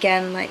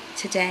again, like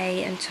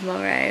today and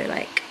tomorrow,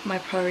 like my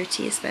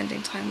priority is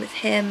spending time with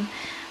him,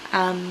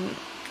 and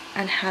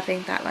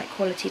having that like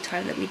quality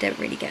time that we don't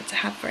really get to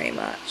have very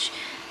much.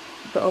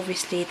 But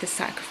obviously the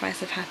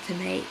sacrifice I've had to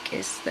make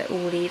is that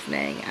all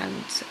evening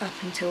and up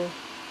until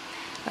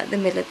like the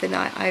middle of the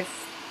night I've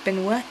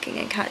been working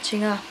and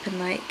catching up, and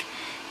like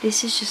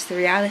this is just the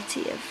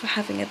reality of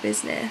having a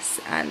business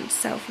and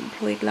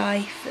self-employed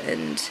life,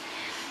 and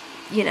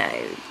you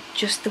know,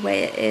 just the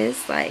way it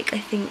is. Like I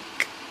think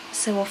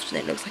so often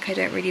it looks like I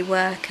don't really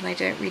work and I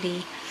don't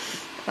really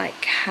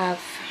like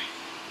have,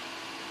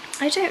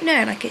 I don't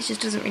know, like it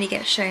just doesn't really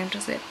get shown,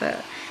 does it?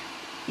 But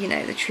you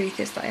know, the truth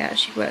is that I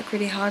actually work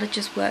really hard. I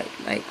just work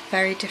like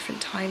very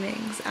different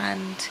timings,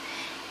 and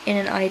in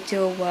an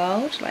ideal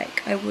world,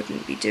 like I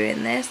wouldn't be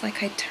doing this.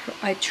 Like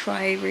I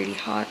try really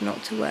hard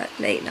not to work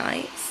late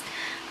nights,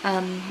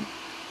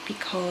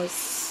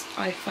 because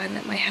I find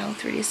that my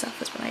health really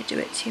suffers when I do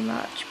it too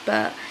much,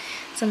 but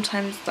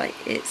sometimes like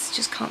it's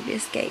just can't be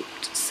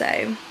escaped.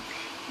 So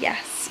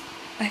yes,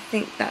 I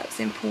think that's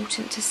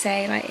important to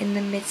say, like in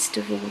the midst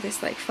of all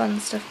this like fun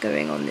stuff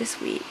going on this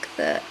week,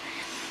 that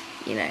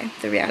you know,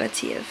 the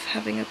reality of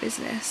having a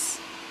business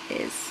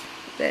is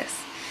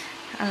this.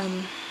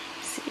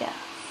 So yeah,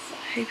 so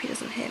I hope he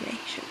doesn't hear me. He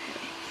shouldn't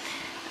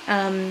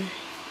hear me.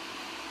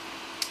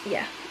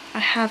 Yeah, I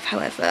have,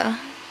 however,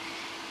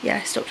 yeah,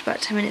 I stopped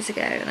about 10 minutes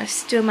ago, and I've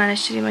still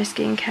managed to do my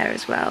skincare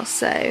as well,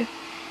 so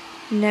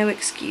no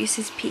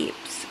excuses,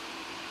 peeps.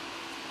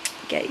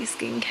 Get your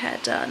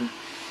skincare done.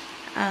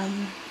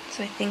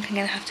 So I think I'm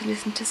going to have to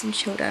listen to some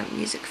chilled out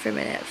music for a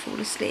minute, fall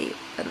asleep,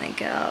 and then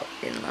get up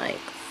in like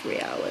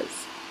 3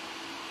 hours,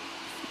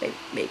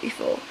 maybe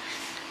 4,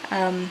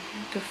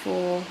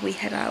 before we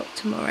head out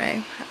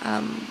tomorrow.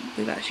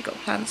 We've actually got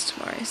plans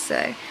tomorrow, so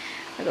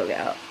I've got to get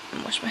up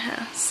and wash my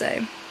hair.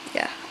 So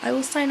yeah, I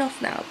will sign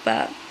off now,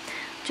 but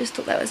just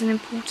thought that was an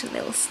important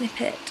little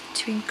snippet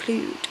to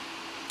include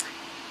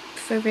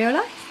for real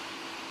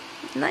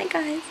life. Night,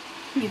 guys.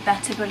 You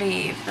better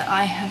believe that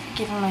I have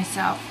given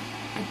myself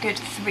a good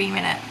 3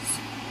 minutes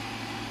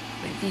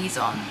with these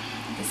on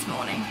this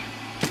morning.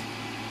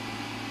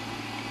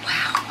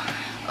 Wow.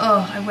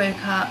 Oh, I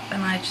woke up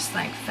and I just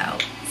like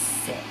felt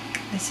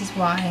sick. This is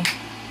why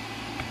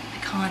I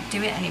can't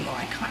do it anymore.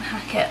 I can't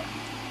hack it.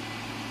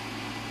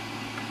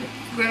 It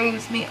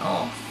throws me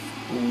off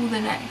all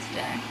the next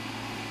day.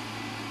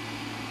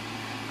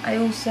 I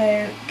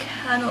also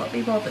cannot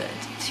be bothered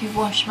to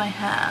wash my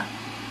hair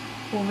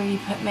or really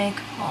put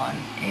makeup on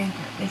in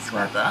this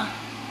weather,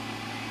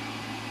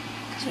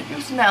 because it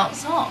just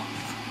melts off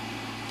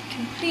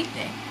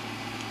completely.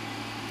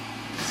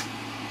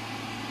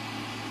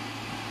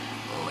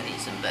 Oh, I need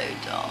some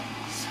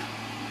Botox.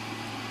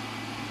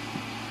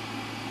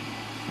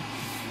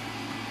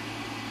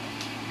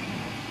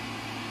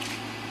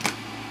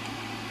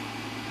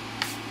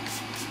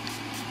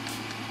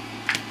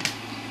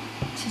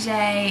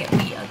 Today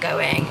we are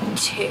going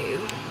to,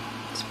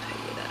 let's put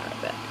you there a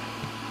bit.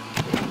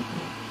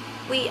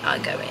 We are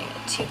going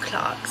to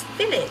Clark's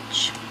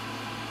Village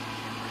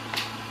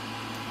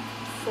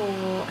for,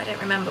 I don't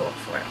remember what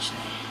for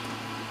actually.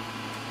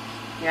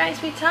 You ready,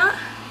 sweetheart?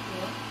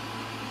 Yeah.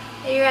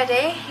 Are you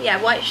ready?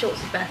 Yeah, white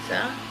shorts is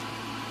better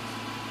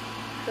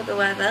for the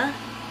weather.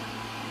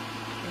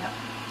 Yeah.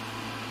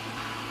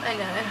 I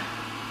know,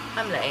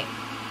 I'm late.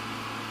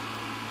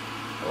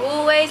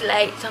 Always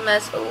late,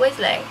 Thomas, always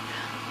late.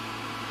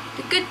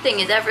 The good thing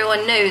is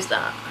everyone knows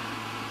that.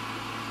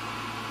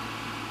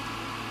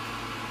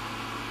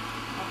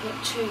 I've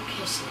got 2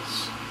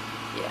 kisses.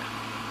 Yeah.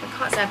 I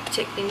can't say I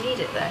particularly need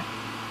it though.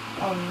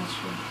 Oh, that's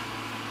true.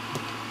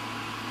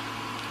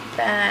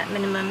 Bare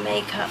minimum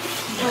makeup.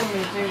 Oh, we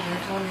do.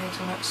 We're going here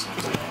till next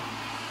Saturday.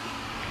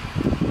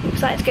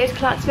 Excited to go to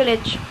Clark's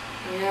Village.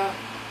 Yeah.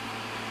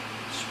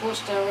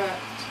 Sports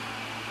Direct.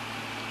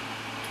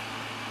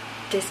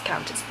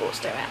 Discounted Sports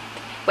Direct.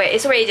 Wait,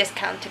 it's already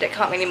discounted. It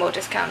can't be any more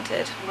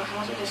discounted. Well,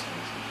 how's it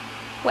discounted?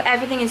 Well,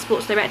 everything in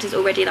Sports Direct is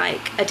already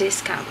like a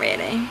discount,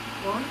 really.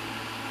 What?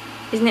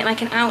 Isn't it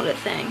like an outlet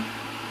thing?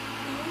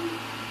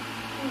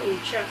 What are you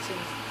chatting?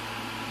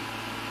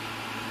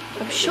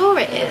 I'm sure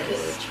it Look at the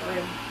is.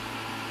 trim.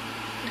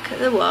 Look at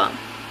the what?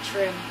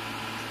 Trim.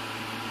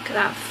 Look at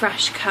that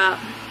fresh cut.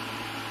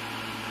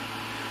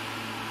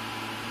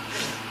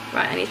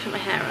 Right, I need to put my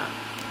hair up.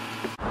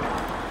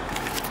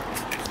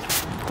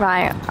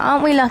 Right,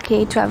 aren't we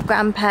lucky to have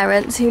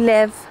grandparents who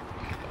live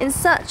in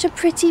such a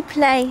pretty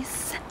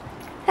place?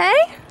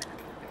 Hey?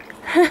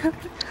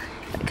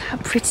 Look how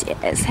pretty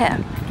it is here.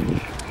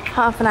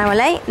 Half an hour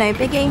late, no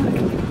biggie.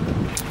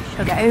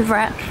 She'll get over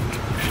it.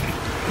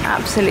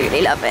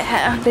 Absolutely love it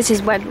here. This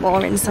is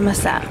Wedmore in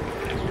Somerset.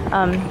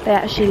 They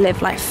actually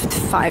live like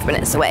 5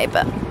 minutes away,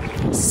 but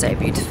it's so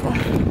beautiful.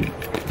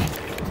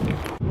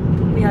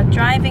 We are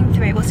driving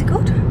through, what's it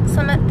called?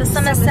 The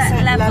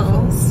Somerset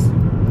Levels.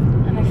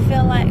 And I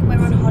feel like we're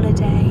on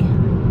holiday.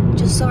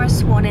 Just saw a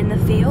swan in the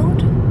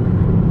field.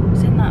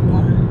 What's in that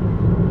one?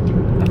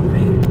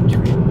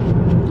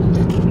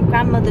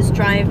 Grandmother's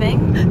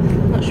driving.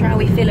 Not sure how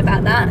we feel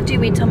about that, do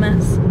we,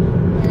 Thomas?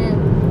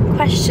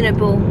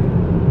 Questionable.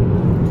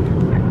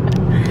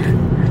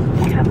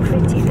 Look how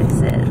pretty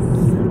this is.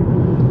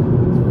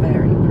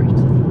 Very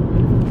pretty.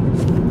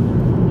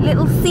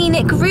 Little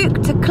scenic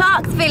route to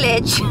Clark's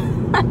Village.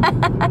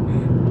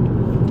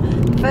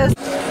 First,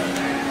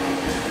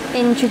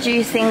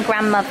 introducing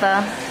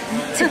grandmother.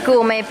 to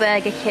Gourmet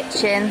Burger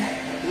Kitchen.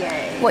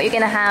 Yay. What are you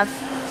gonna have?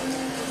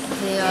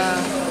 The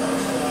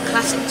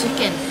classic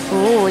chicken.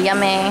 Ooh,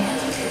 yummy.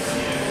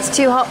 It's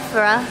too hot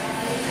for her.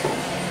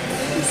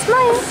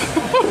 Smile.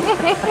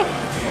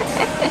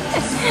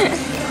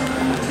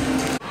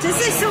 Does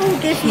this all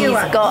give you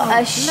He's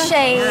got a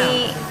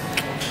shake.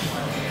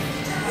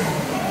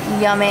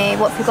 Yummy.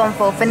 What have you gone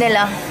for?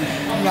 Vanilla?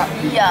 Yeah.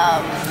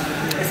 Yum.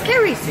 Has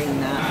Kerry seen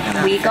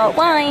that? We got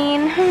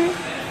wine.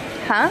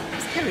 Huh?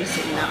 Has Kerry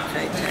seen that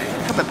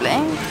photo? Probably.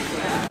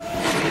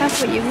 That's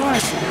what you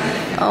want.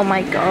 Oh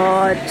my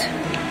god.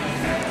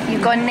 You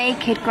got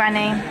naked,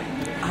 Granny.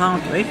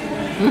 Hardly.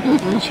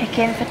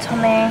 Chicken for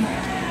Tommy.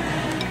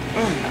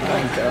 Oh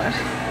my god.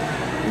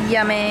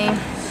 Yummy.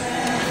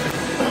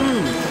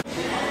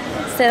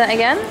 Say that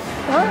again?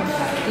 What?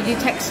 Did you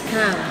text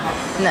Cam?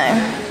 No.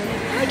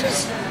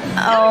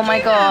 Oh my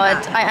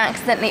god, I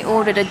accidentally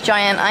ordered a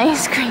giant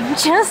ice cream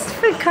just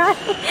for Granny.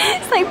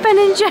 It's like Ben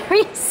and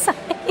Jerry's size.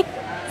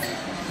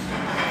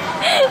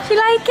 Do you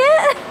like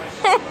it?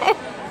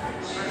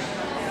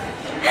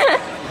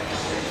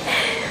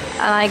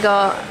 And I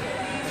got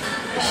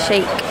a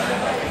shake.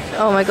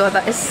 Oh my god,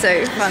 that is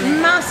so funny.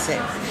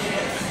 Massive.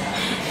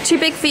 Too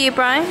big for you,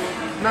 Brian?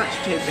 Much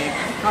too big.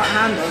 Can't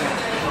handle it.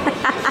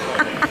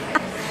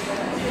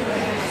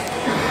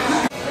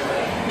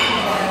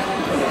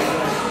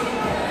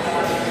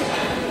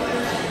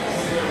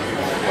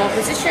 More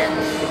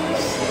positions.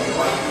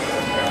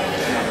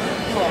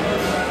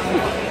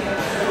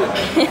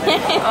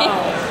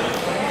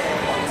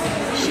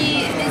 She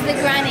is the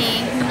granny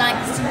who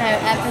likes to know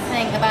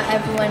everything about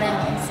everyone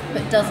else,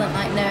 but doesn't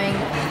like knowing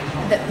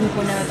that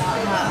people know about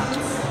her.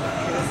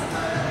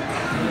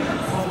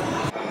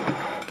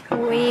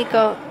 We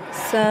got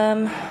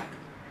some... Oh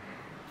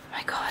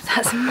my god,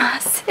 that's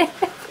massive.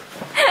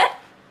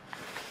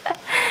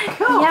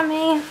 Cool.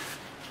 Yummy.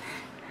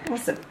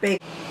 That's a big...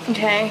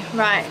 Okay,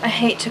 right, I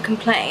hate to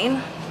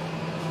complain,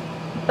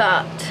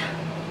 but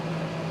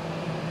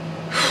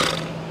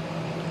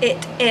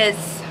it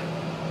is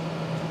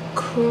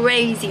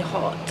crazy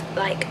hot,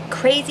 like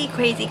crazy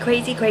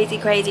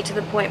to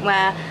the point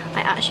where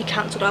I actually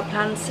cancelled our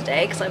plans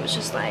today because I was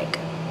just like,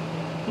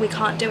 we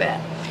can't do it.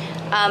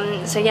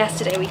 So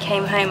yesterday we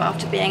came home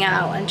after being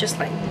out and just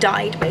like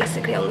died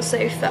basically on the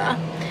sofa,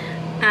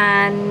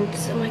 and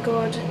oh my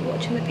god,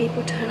 watching the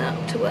people turn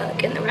up to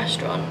work in the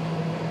restaurant.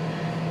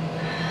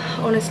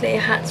 Honestly,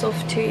 hats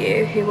off to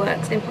you who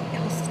works in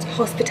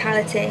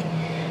hospitality.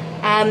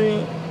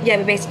 Yeah,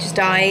 we basically just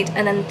died,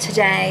 and then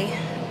today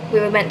we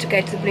were meant to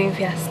go to the balloon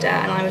fiesta,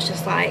 and I was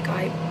just like,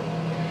 I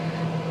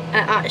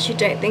actually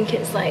don't think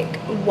it's like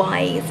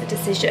wise a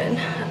decision.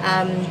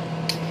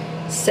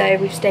 So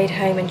we've stayed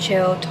home and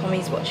chilled.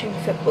 Tommy's watching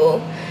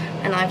football,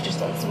 and I've just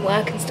done some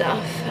work and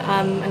stuff,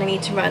 and I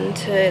need to run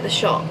to the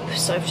shop,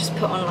 so I've just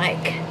put on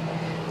like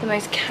the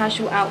most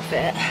casual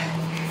outfit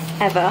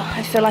ever.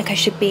 I feel like I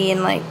should be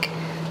in like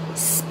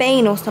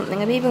Spain or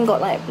something. I've even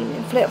got like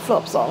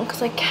flip-flops on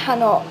because I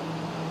cannot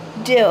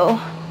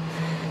deal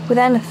with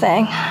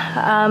anything.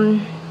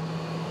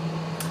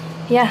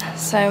 Yeah,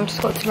 so I've just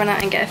got to run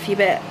out and get a few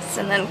bits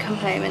and then come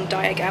home and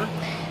die again.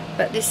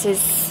 But this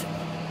is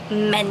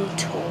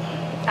mental,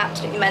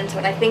 absolutely mental,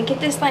 and I think if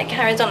this like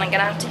carries on, I'm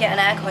gonna have to get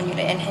an aircon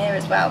unit in here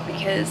as well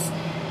because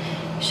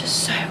it's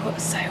just so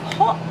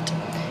hot.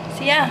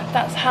 So yeah,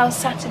 that's how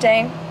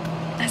Saturday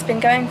has been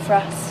going for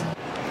us.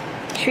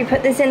 Should we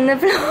put this in the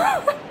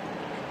vlog?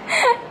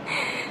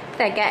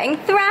 They're getting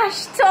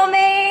thrashed,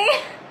 Tommy!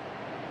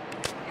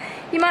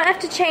 You might have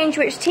to change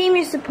which team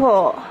you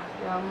support.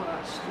 Yeah, I'm not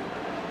that stupid.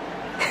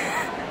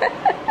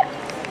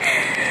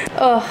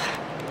 Oh.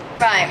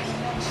 Right.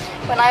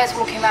 When I was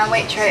walking around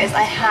Waitrose,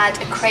 I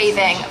had a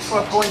craving for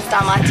a porn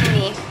star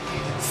martini.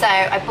 So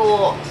I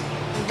bought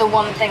the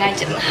one thing I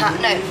didn't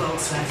have, no,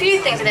 a few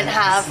things I didn't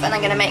have, and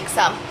I'm gonna make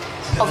some.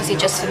 Obviously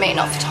just for me,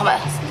 not for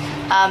Thomas.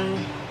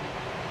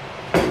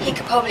 He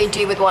could probably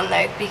do with one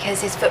though,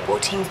 because his football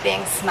team's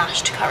being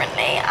smashed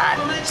currently,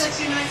 and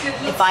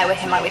if I were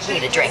him I would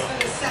need a drink.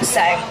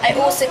 So I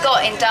also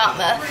got in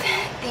Dartmouth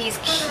these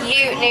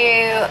cute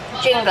new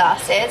gin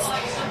glasses.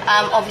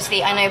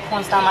 Obviously I know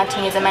porn star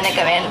martinis are meant to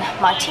go in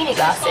martini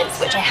glasses,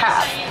 which I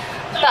have,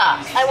 but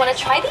I want to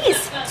try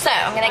these, so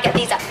I'm going to get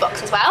these at the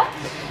box as well,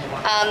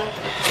 and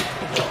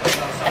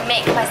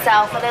make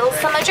myself a little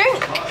summer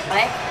drink.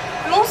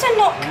 I'm also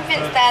not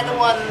convinced they're the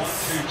ones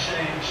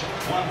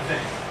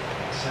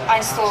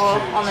I saw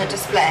on the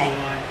display.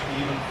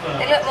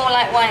 They look more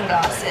like wine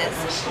glasses.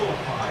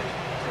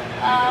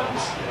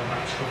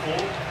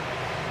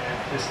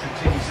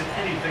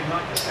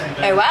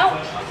 Oh well.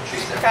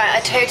 Right, I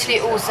totally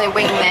also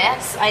wing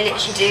this. I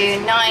literally do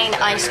 9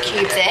 ice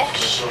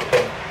cubes-ish.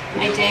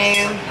 I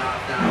do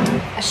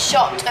a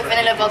shot of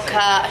vanilla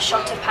vodka, a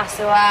shot of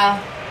Passoa,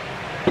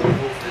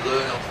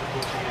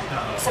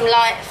 some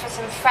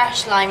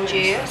fresh lime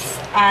juice,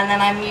 and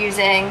then I'm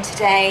using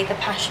today the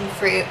passion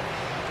fruit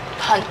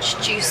punch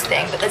juice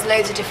thing, but there's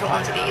loads of different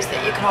ones of these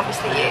that you can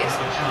obviously use.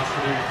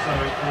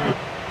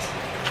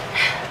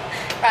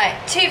 Right,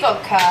 2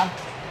 vodka,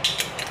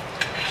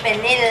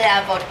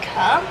 vanilla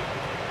vodka,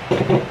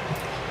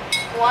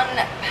 1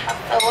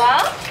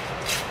 patois,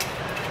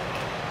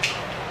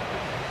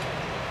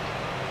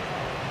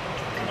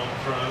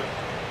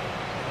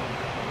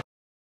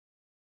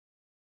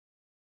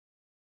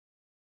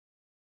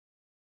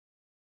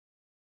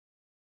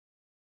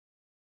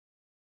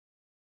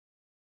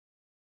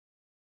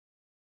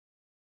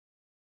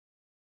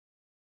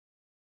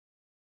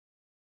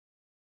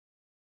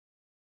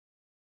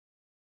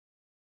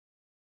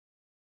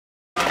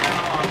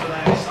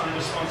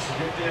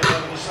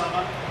 over the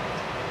summer.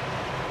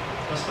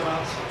 Just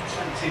about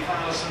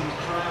 20,000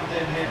 crammed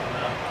in here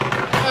now.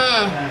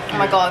 Oh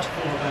my god.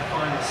 Four of their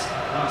finest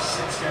last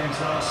 6 games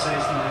last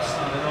season. They've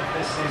started off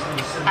this season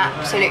with a similar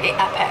Absolutely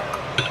epic.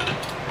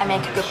 I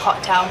make a good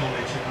cocktail.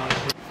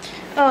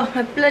 Oh,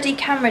 my bloody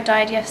camera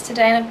died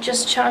yesterday and I've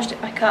just charged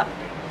it back up.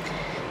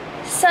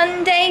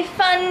 Sunday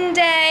fun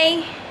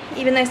day,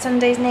 even though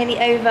Sunday's nearly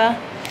over.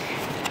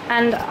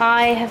 And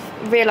I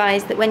have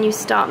realised that when you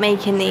start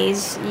making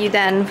these, you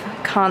then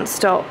can't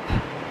stop.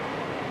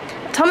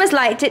 Thomas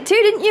liked it too,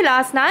 didn't you,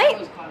 last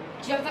night?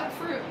 Do you have that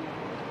fruit?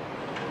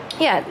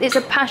 Yeah, it's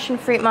a passion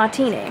fruit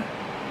martini.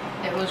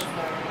 It was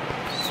very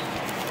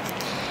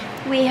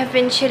nice. We have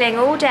been chilling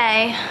all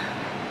day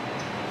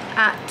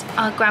at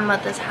our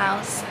grandmother's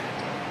house.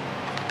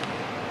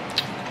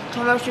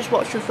 Thomas just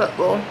watched the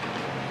football.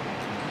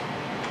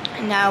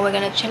 And now we're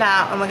going to chill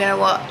out and we're going to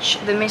watch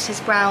the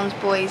Mrs. Brown's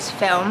Boys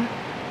film.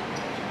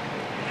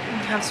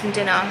 And have some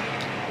dinner.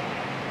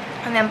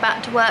 And then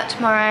back to work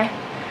tomorrow.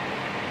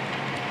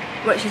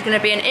 Which is going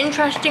to be an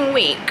interesting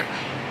week.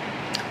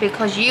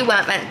 Because you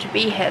weren't meant to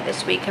be here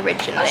this week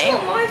originally. That's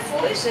not my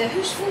fault, is it?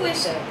 Whose fault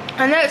is it?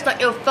 I know it's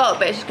not your fault,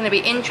 but it's just going to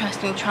be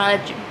interesting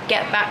trying to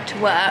get back to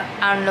work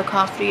and look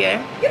after you.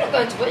 You're not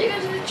going to work, you're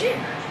going to the gym.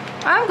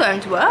 I'm going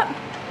to work.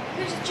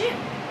 Go to the gym.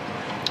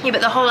 Yeah,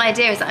 but the whole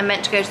idea is that I'm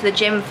meant to go to the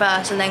gym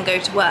first and then go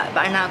to work,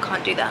 but I now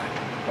can't do that.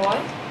 Why?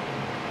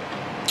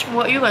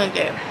 What are you going to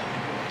do?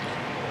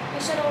 I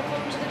said I'll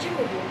come to the gym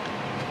with you.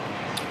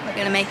 We're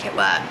going to make it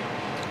work.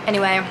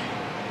 Anyway,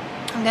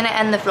 I'm going to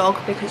end the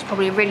vlog because it's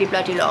probably really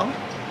bloody long.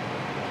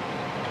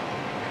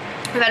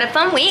 We've had a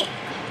fun week.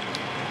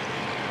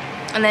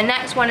 And the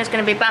next one is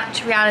going to be back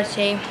to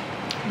reality,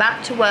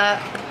 back to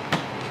work.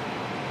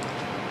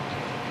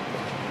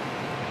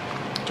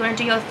 Do you want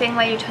to do your thing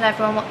where you tell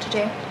everyone what to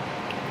do?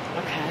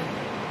 Okay.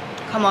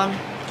 Come on.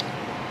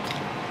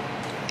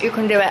 You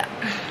can do it.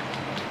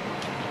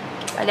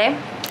 Ready?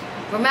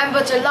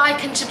 Remember to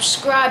like and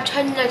subscribe,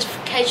 turn your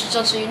notifications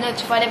on so you're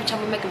notified every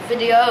time we make a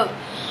video.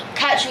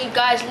 Catch you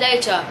guys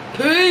later.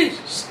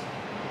 Peace!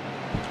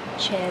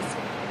 Cheers.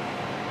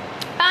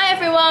 Bye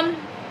everyone.